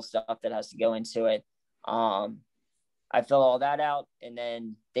political stuff that has to go into it. I fill all that out and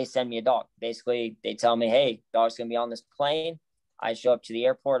then they send me a dog. Basically, they tell me, hey, dog's going to be on this plane. I show up to the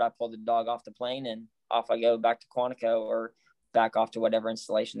airport, I pull the dog off the plane, and off I go back to Quantico or back off to whatever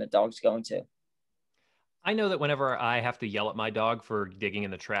installation the dog's going to. I know that whenever I have to yell at my dog for digging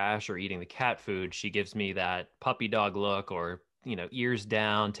in the trash or eating the cat food, she gives me that puppy dog look or, ears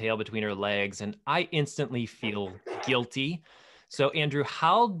down, tail between her legs, and I instantly feel guilty. So, Andrew,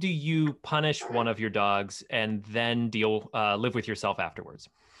 how do you punish one of your dogs and then live with yourself afterwards?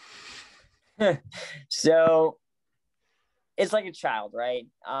 So it's like a child, right?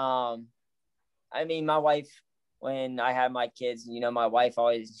 I mean, my wife, when I had my kids, my wife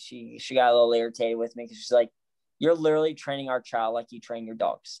always, she got a little irritated with me because she's like, you're literally training our child like you train your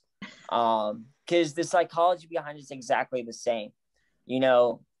dogs. Because the psychology behind it is exactly the same.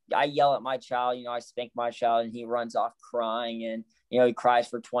 I yell at my child, I spank my child and he runs off crying and, he cries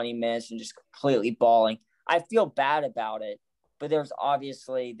for 20 minutes and just completely bawling. I feel bad about it, but there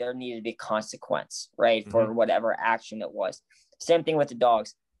needed to be consequence, right? Mm-hmm. For whatever action it was. Same thing with the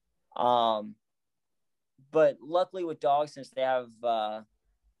dogs. But luckily with dogs, since they have a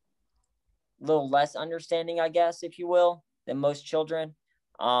little less understanding, I guess, if you will, than most children,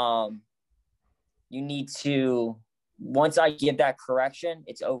 you need to, once I give that correction,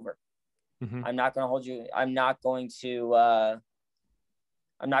 it's over. Mm-hmm. I'm not going to hold you. I'm not going to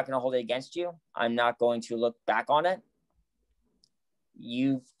hold it against you. I'm not going to look back on it.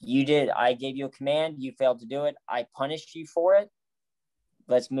 You did. I gave you a command. You failed to do it. I punished you for it.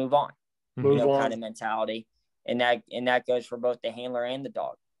 Let's move on. Kind of mentality. And that goes for both the handler and the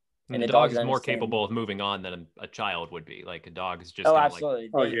dog. And the dog is more capable of moving on than a child would be. Like a dog is just. Oh,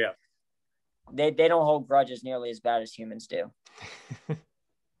 absolutely. Yeah. They don't hold grudges nearly as bad as humans do.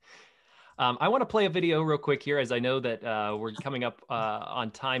 I want to play a video real quick here, as I know that we're coming up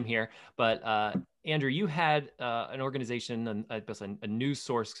on time here. But Andrew, you had an organization, a news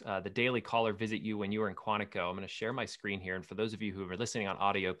source, the Daily Caller, visit you when you were in Quantico. I'm going to share my screen here. And for those of you who are listening on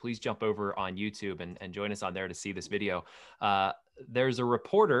audio, please jump over on YouTube and join us on there to see this video. There's a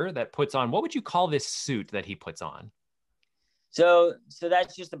reporter that puts on, what would you call this suit that he puts on? So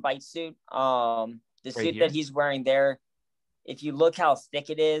that's just a bite suit. The suit that he's wearing there, if you look how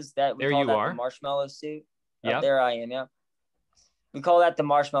thick it is, that we call that the marshmallow suit. Yep. There I am, yeah. We call that the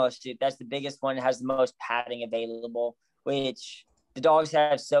marshmallow suit. That's the biggest one. It has the most padding available, which the dogs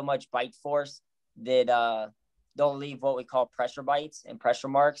have so much bite force that they'll leave what we call pressure bites and pressure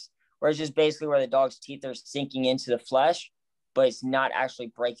marks, where it's just basically where the dog's teeth are sinking into the flesh, but it's not actually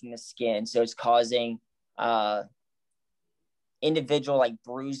breaking the skin. So it's causing individual like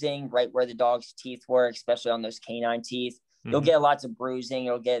bruising right where the dog's teeth were, especially on those canine teeth. Mm-hmm. You'll get lots of bruising.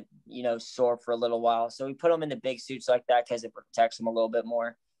 You'll get, sore for a little while. So we put them in the big suits like that because it protects them a little bit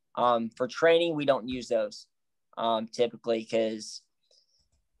more. For training, we don't use those typically because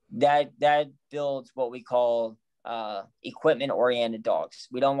that builds what we call equipment oriented dogs.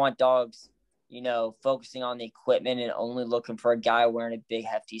 We don't want dogs, focusing on the equipment and only looking for a guy wearing a big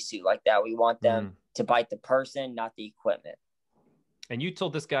hefty suit like that. We want them to bite the person, not the equipment. And you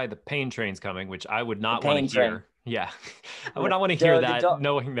told this guy the pain train's coming, which I would not want to hear. Yeah. I would not want to So hear that,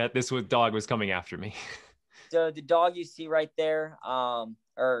 knowing that this dog was coming after me. So the dog you see right there,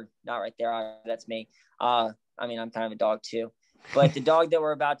 or not right there, that's me. I mean, I'm kind of a dog too. But the dog that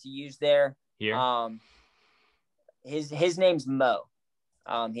we're about to use there, here, his name's Mo.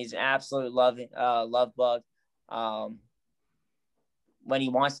 He's an absolute love bug when he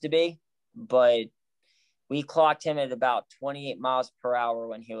wants to be, but we clocked him at about 28 miles per hour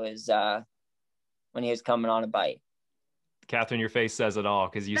when he was coming on a bite. Catherine, your face says it all,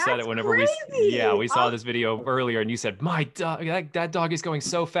 because you That's said it whenever crazy. we saw this video earlier, and you said, my dog, that dog is going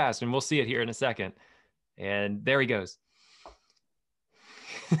so fast, and we'll see it here in a second. And there he goes.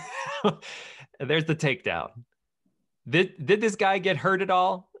 There's the takedown. Did this guy get hurt at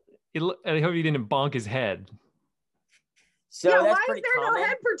all? I hope he didn't bonk his head. So yeah, that's why is there common. no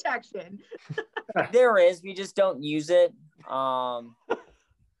head protection? There is. We just don't use it. I'm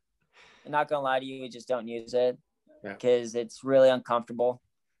not gonna lie to you, we just don't use it because it's really uncomfortable.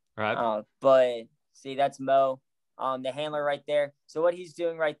 Right. But see, that's Mo, the handler right there. So what he's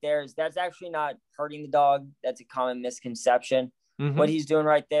doing right there is that's actually not hurting the dog. That's a common misconception. Mm-hmm. What he's doing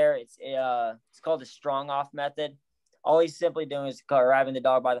right there, it's called a strong off method. All he's simply doing is grabbing the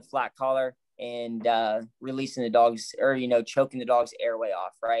dog by the flat collar and releasing the dog's, or choking the dog's airway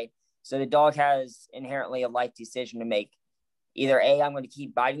off, right? So the dog has inherently a life decision to make. Either A, I'm going to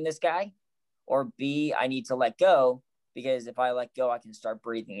keep biting this guy, or B, I need to let go, because if I let go, I can start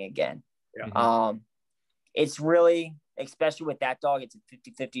breathing again. Yeah. It's really, especially with that dog, it's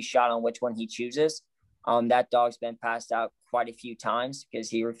a 50-50 shot on which one he chooses. That dog's been passed out quite a few times because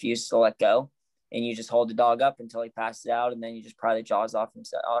he refused to let go. And you just hold the dog up until he passes out, and then you just pry the jaws off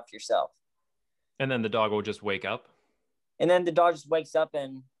yourself. And then the dog will just wake up? And then the dog just wakes up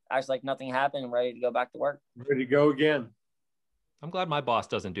and acts like nothing happened and ready to go back to work. Ready to go again. I'm glad my boss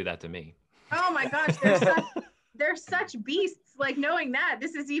doesn't do that to me. Oh my gosh, they're such beasts. Like, knowing that,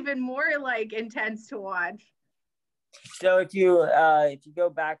 this is even more like intense to watch. So if you go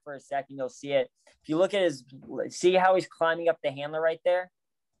back for a second, you'll see it. If you look at see how he's climbing up the handler right there?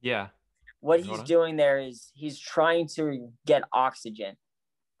 Yeah. What he's doing there is he's trying to get oxygen.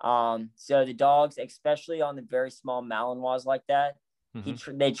 So the dogs, especially on the very small Malinois like that,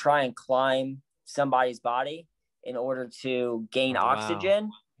 they try and climb somebody's body in order to gain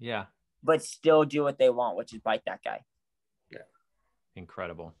oxygen. Yeah. But still do what they want, which is bite that guy. Yeah.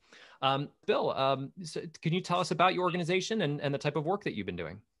 Incredible. Bill, so can you tell us about your organization and the type of work that you've been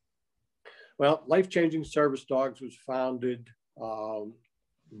doing? Well, Life Changing Service Dogs was founded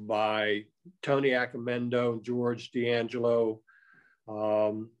by Tony Accomendo and George D'Angelo,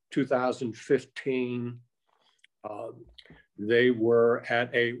 2015. They were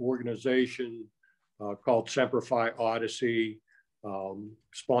at a organization called Semperfi Odyssey,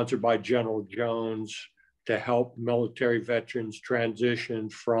 sponsored by General Jones, to help military veterans transition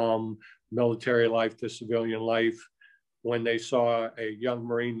from military life to civilian life, when they saw a young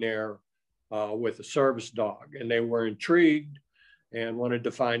Marine there with a service dog. And they were intrigued and wanted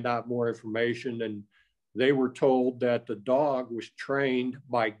to find out more information. And they were told that the dog was trained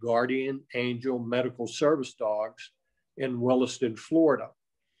by Guardian Angel Medical Service Dogs in Williston, Florida.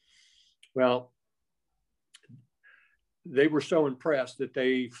 Well, they were so impressed that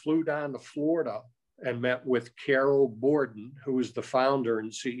they flew down to Florida and met with Carol Borden, who is the founder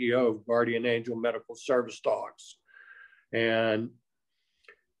and CEO of Guardian Angel Medical Service Dogs. And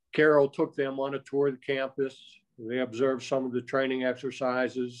Carol took them on a tour of the campus. They observed some of the training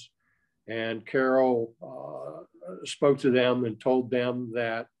exercises, and Carol spoke to them and told them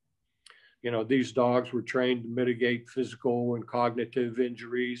that, these dogs were trained to mitigate physical and cognitive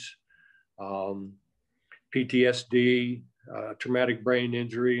injuries, PTSD, traumatic brain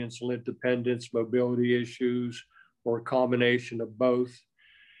injury, insulin dependence, mobility issues, or a combination of both.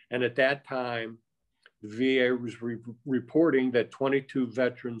 And at that time, the VA was reporting that 22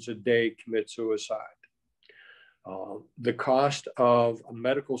 veterans a day commit suicide. The cost of a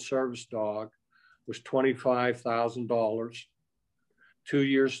medical service dog was $25,000, 2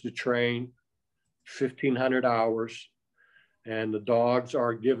 years to train, 1,500 hours, and the dogs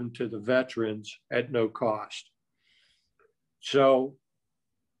are given to the veterans at no cost. So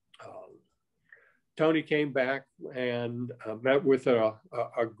Tony came back and met with a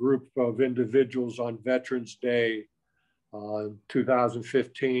group of individuals on Veterans Day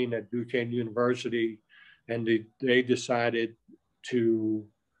 2015 at Duquesne University, and they decided to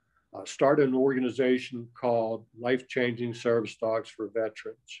started an organization called Life Changing Service Dogs for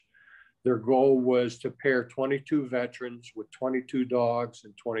Veterans. Their goal was to pair 22 veterans with 22 dogs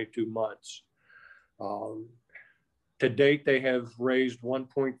in 22 months. To date, they have raised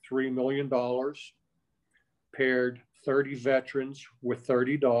 $1.3 million, paired 30 veterans with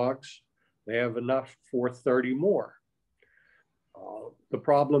 30 dogs. They have enough for 30 more. The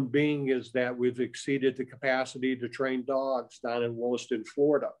problem being is that we've exceeded the capacity to train dogs down in Williston,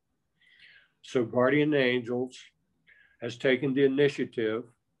 Florida. So Guardian Angels has taken the initiative,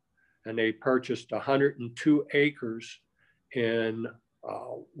 and they purchased 102 acres in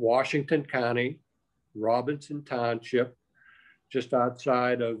Washington County, Robinson Township, just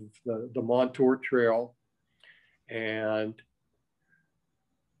outside of the Montour Trail. And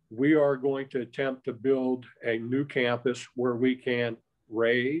we are going to attempt to build a new campus where we can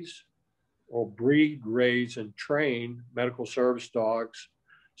raise or breed, raise, and train medical service dogs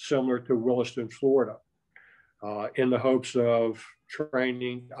similar to Williston, Florida, in the hopes of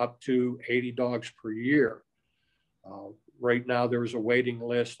training up to 80 dogs per year. Right now, there's a waiting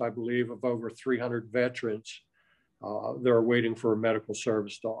list, I believe, of over 300 veterans that are waiting for a medical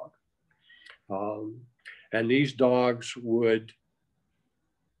service dog. And these dogs would,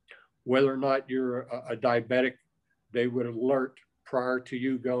 whether or not you're a diabetic, they would alert prior to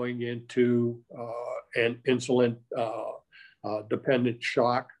you going into an insulin dependent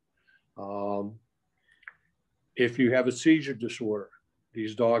shock. If you have a seizure disorder,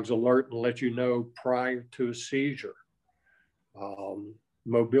 these dogs alert and let you know prior to a seizure.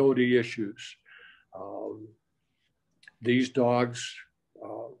 Mobility issues. These dogs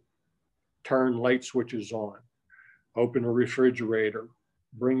turn light switches on, open a refrigerator,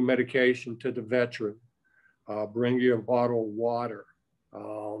 bring medication to the veteran, bring you a bottle of water.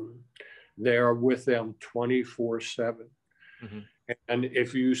 They are with them 24/7. Mm-hmm. And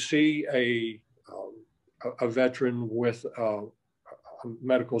if you see a veteran with a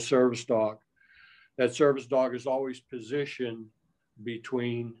medical service dog, that service dog is always positioned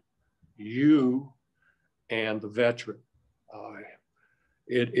between you and the veteran.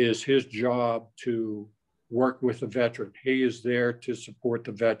 It is his job to work with the veteran. He is there to support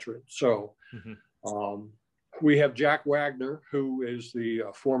the veteran. So we have Jack Wagner, who is the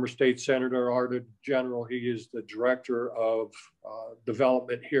former state senator, Ardent General. He is the director of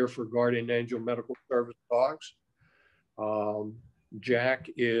development here for Guardian Angel Medical Service Dogs. Jack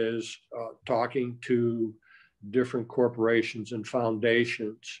is talking to different corporations and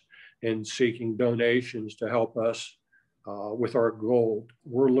foundations and seeking donations to help us with our goal.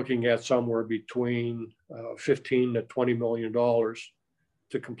 We're looking at somewhere between $15 to $20 million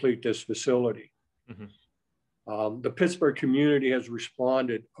to complete this facility. Mm-hmm. The Pittsburgh community has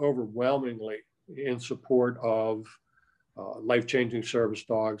responded overwhelmingly in support of life-changing service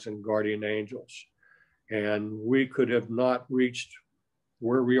dogs and guardian angels. And we could have not reached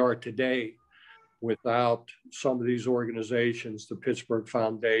where we are today without some of these organizations, the Pittsburgh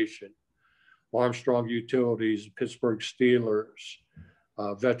Foundation, Armstrong Utilities, Pittsburgh Steelers,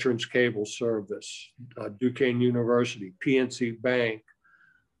 Veterans Cable Service, Duquesne University, PNC Bank,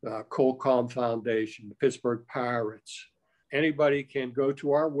 Colcom Foundation, the Pittsburgh Pirates. Anybody can go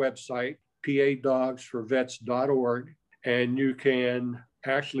to our website, padogsforvets.org, and you can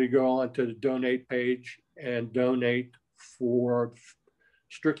actually go onto the donate page and donate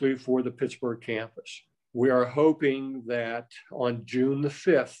strictly for the Pittsburgh campus. We are hoping that on June the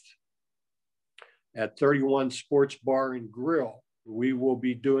 5th at 31 Sports Bar and Grill, we will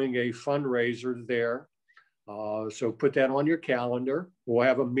be doing a fundraiser there. So put that on your calendar. We'll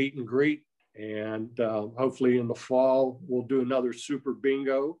have a meet and greet, and hopefully in the fall, we'll do another super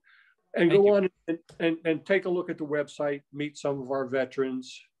bingo. And go on and take a look at the website, meet some of our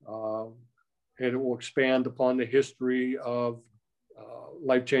veterans, and it will expand upon the history of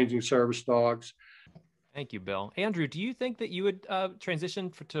life-changing service dogs. Thank you, Bill. Andrew, do you think that you would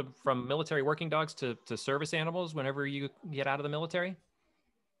transition from military working dogs to service animals whenever you get out of the military?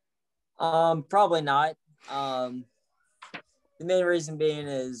 Probably not. The main reason being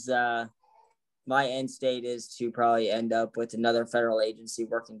is my end state is to probably end up with another federal agency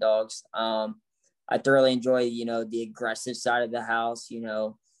working dogs. I thoroughly enjoy, the aggressive side of the house,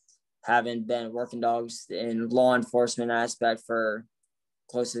 having been working dogs in law enforcement aspect for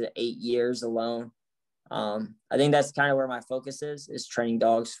close to 8 years alone. I think that's kind of where my focus is training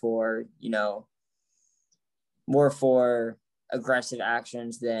dogs for, more for aggressive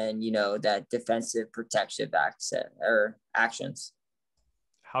actions than, that defensive protective actions.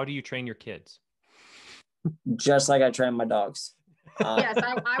 How do you train your kids? Just like I train my dogs. Yes,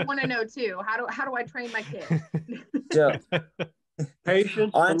 I want to know too. How do I train my kids?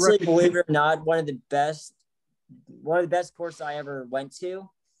 Patience. Honestly, believe it or not, one of the best courses I ever went to,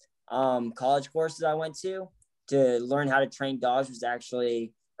 college courses I went to learn how to train dogs was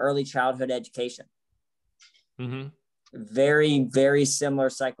actually early childhood education. Mm-hmm. Very, very similar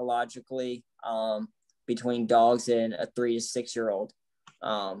psychologically between dogs and a 3 to 6 year old.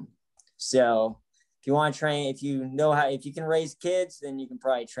 So if you want to train, if you can raise kids, then you can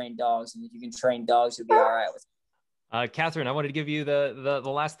probably train dogs. And if you can train dogs, you'll be all right with it. Catherine, I wanted to give you the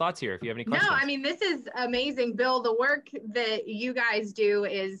last thoughts here, if you have any questions. No, I mean, this is amazing, Bill. The work that you guys do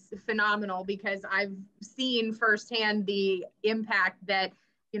is phenomenal because I've seen firsthand the impact that,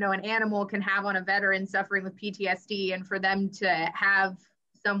 you know, an animal can have on a veteran suffering with PTSD, and for them to have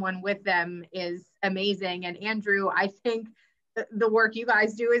someone with them is amazing. And Andrew, I think the work you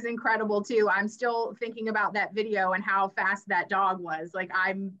guys do is incredible too. I'm still thinking about that video and how fast that dog was. Like,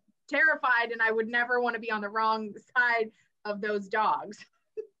 I'm terrified, and I would never want to be on the wrong side of those dogs.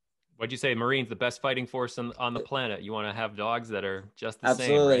 What'd you say? Marines, the best fighting force on the planet. You want to have dogs that are just the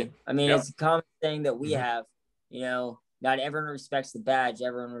Absolutely. same, right? I mean, Yep. It's a common thing that we have, you know, not everyone respects the badge.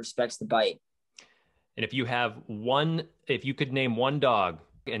 Everyone respects the bite. And if you could name one dog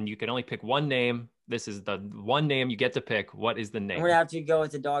and you could only pick one name, this is the one name you get to pick. What is the name? I'm going to have to go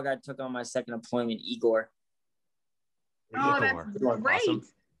with the dog I took on my second appointment, Igor. Oh, that's great. Awesome.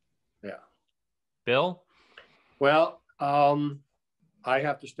 Yeah. Bill? Well, I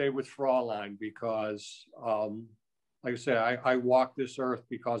have to stay with Fraulein because, like I said, I walked this earth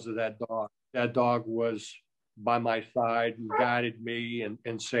because of that dog. That dog was by my side and guided me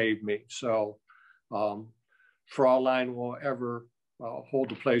and saved me. So Fraulein will ever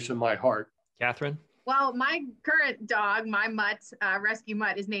hold a place in my heart. Catherine? Well, my current dog, my mutt, rescue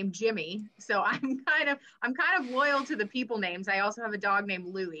mutt, is named Jimmy. So I'm kind of loyal to the people names. I also have a dog named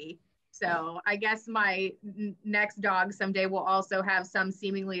Louie. So I guess my next dog someday will also have some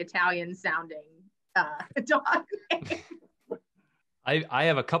seemingly Italian sounding dog name. I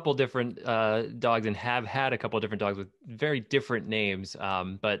have a couple different dogs and have had a couple different dogs with very different names.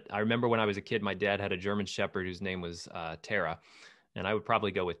 But I remember when I was a kid, my dad had a German Shepherd whose name was Tara. And I would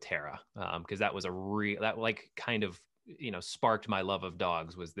probably go with Tara because that was kind of, you know, sparked my love of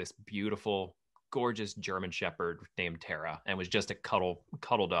dogs, was this beautiful, gorgeous German Shepherd named Tara, and was just a cuddle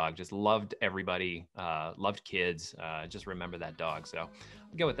dog. Just loved everybody, loved kids. Just remember that dog. So I'll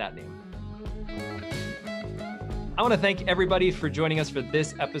go with that name. I want to thank everybody for joining us for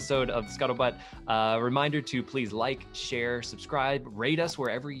this episode of Scuttlebutt. Reminder to please like, share, subscribe, rate us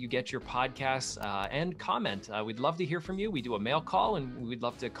wherever you get your podcasts, and comment. We'd love to hear from you. We do a mail call, and we'd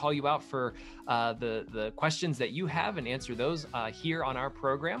love to call you out for the questions that you have and answer those here on our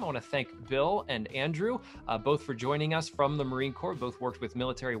program. I want to thank Bill and Andrew, both for joining us from the Marine Corps. Both worked with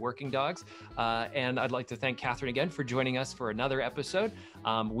military working dogs. And I'd like to thank Catherine again for joining us for another episode.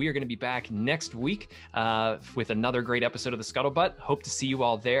 We are going to be back next week with another great episode of the Scuttlebutt. Hope to see you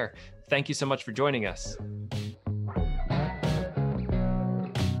all there. Thank you so much for joining us.